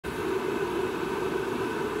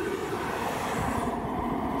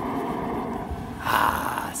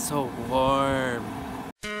so warm.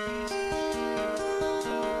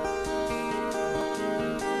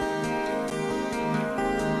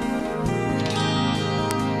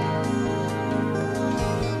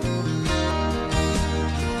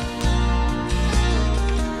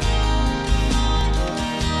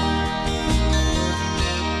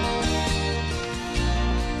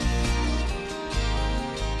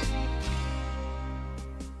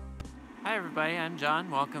 Hi everybody, I'm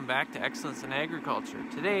John. Welcome back to Excellence in Agriculture.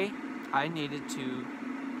 Today, I needed to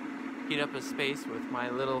heat up a space with my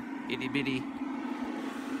little itty bitty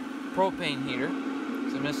propane heater.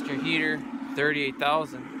 It's a Mr. Heater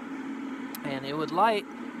 38,000, and it would light,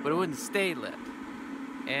 but it wouldn't stay lit.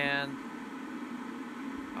 And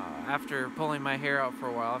after pulling my hair out for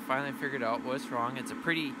a while, I finally figured out what's wrong. It's a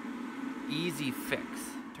pretty easy fix.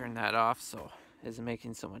 Turn that off so it isn't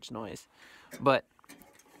making so much noise. But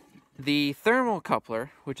the thermocoupler,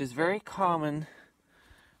 which is very commonly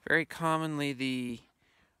the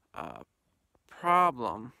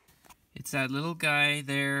problem, it's that little guy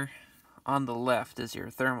there on the left is your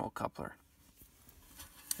thermocoupler.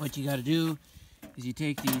 What you got to do is you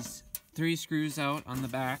take these 3 screws out on the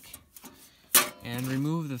back and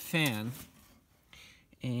remove the fan.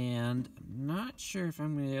 And I'm not sure if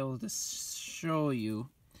I'm going to be able to show you,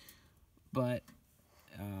 but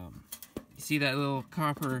you see that little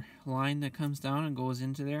copper line that comes down and goes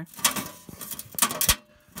into there?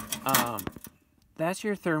 That's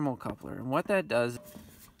your thermocoupler. And what that does,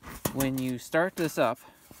 when you start this up,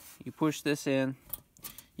 you push this in,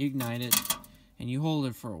 you ignite it, and you hold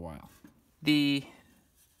it for a while. The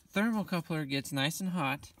thermocoupler gets nice and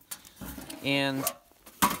hot, and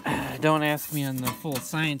don't ask me on the full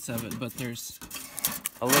science of it, but there's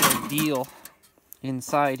a little deal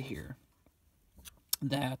inside here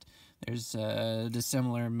that there's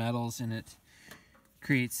dissimilar metals in it.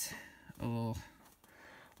 Creates a little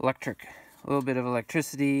bit of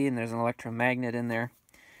electricity, and there's an electromagnet in there.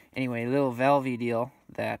 Anyway, a little valvey deal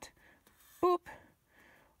that boop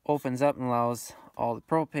opens up and allows all the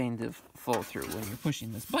propane to flow through. When you're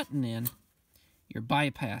pushing this button in, you're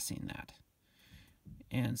bypassing that.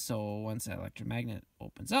 And so once that electromagnet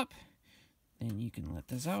opens up, then you can let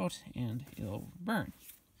this out and it'll burn.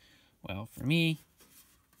 Well, for me,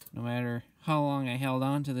 no matter how long I held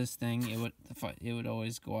on to this thing, it would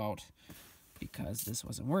always go out because this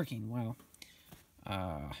wasn't working. Well,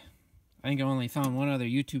 I think I only found one other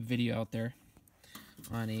YouTube video out there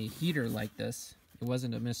on a heater like this. It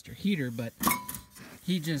wasn't a Mr. Heater, but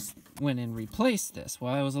he just went and replaced this.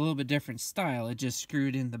 Well, it was a little bit different style. It just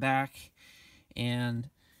screwed in the back, and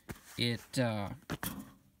it and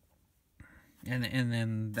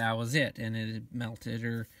then that was it. And it melted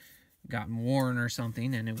or gotten worn or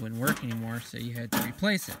something, and it wouldn't work anymore, so you had to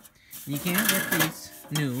replace it. And you can't get these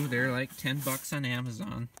new. They're like 10 bucks on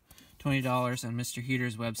Amazon, $20 on Mr.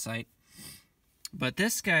 Heater's website. But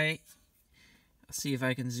this guy, I'll see if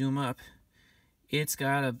I can zoom up. It's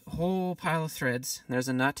got a whole pile of threads. There's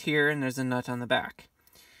a nut here and there's a nut on the back.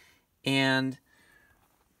 And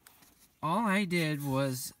all I did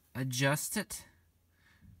was adjust it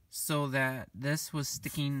so that this was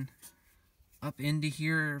sticking up into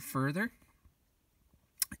here further,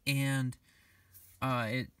 and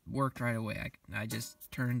it worked right away. I just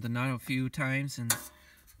turned the nut a few times and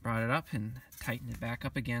brought it up and tightened it back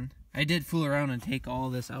up again. I did fool around and take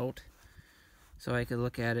all this out so I could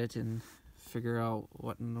look at it and figure out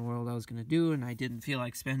what in the world I was going to do, and I didn't feel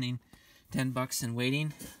like spending 10 bucks and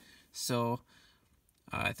waiting. So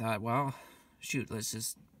I thought, well, shoot, let's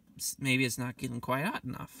just, maybe it's not getting quite hot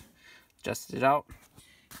enough. Adjusted it out,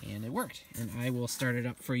 and it worked. And I will start it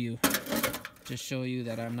up for you to show you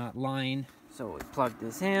that I'm not lying. So we plug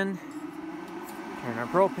this in, turn our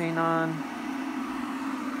propane on,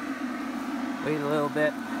 wait a little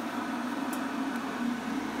bit.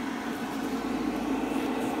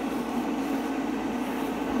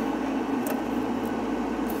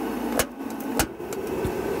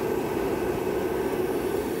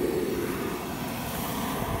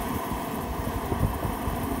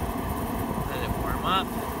 Up,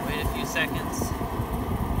 wait a few seconds.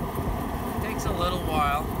 It takes a little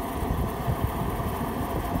while.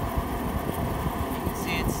 You can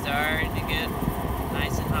see it's starting to get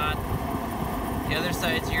nice and hot. The other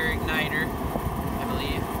side's your igniter, I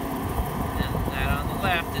believe. And that on the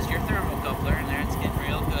left is your thermocoupler, and there it's getting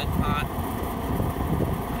real good and hot.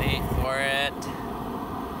 Wait for it.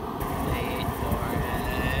 Wait for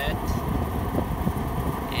it.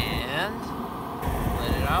 And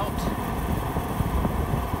let it out.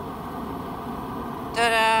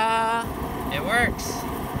 Ta-da! It works.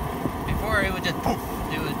 Before it would just poof,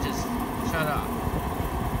 it would just shut off.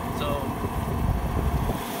 So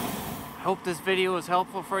this video was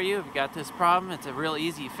helpful for you. If you got this problem, it's a real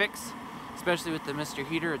easy fix, especially with the Mr.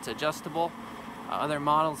 Heater. It's adjustable. Other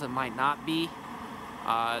models it might not be.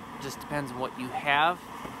 Just depends on what you have.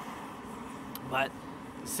 But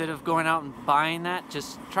instead of going out and buying that,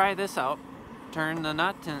 just try this out. Turn the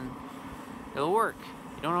nut and it'll work.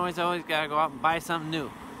 You don't always gotta go out and buy something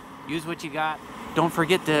new. Use what you got. Don't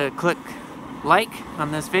forget to click like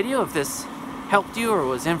on this video if this helped you or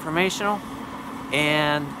was informational.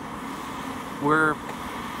 And we're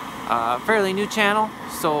a fairly new channel,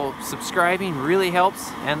 so subscribing really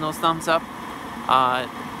helps, and those thumbs up.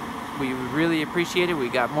 We really appreciate it. We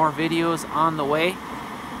got more videos on the way,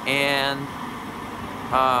 and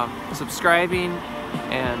subscribing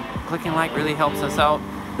and clicking like really helps us out.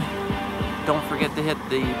 Don't forget to hit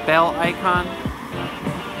the bell icon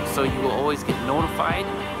so you will always get notified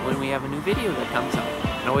when we have a new video that comes out.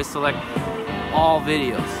 And always select all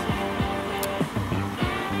videos,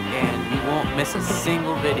 and you won't miss a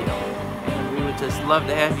single video. And we would just love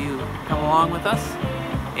to have you come along with us.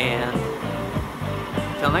 And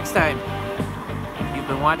until next time, you've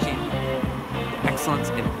been watching the Excellence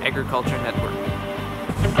in Agriculture Network.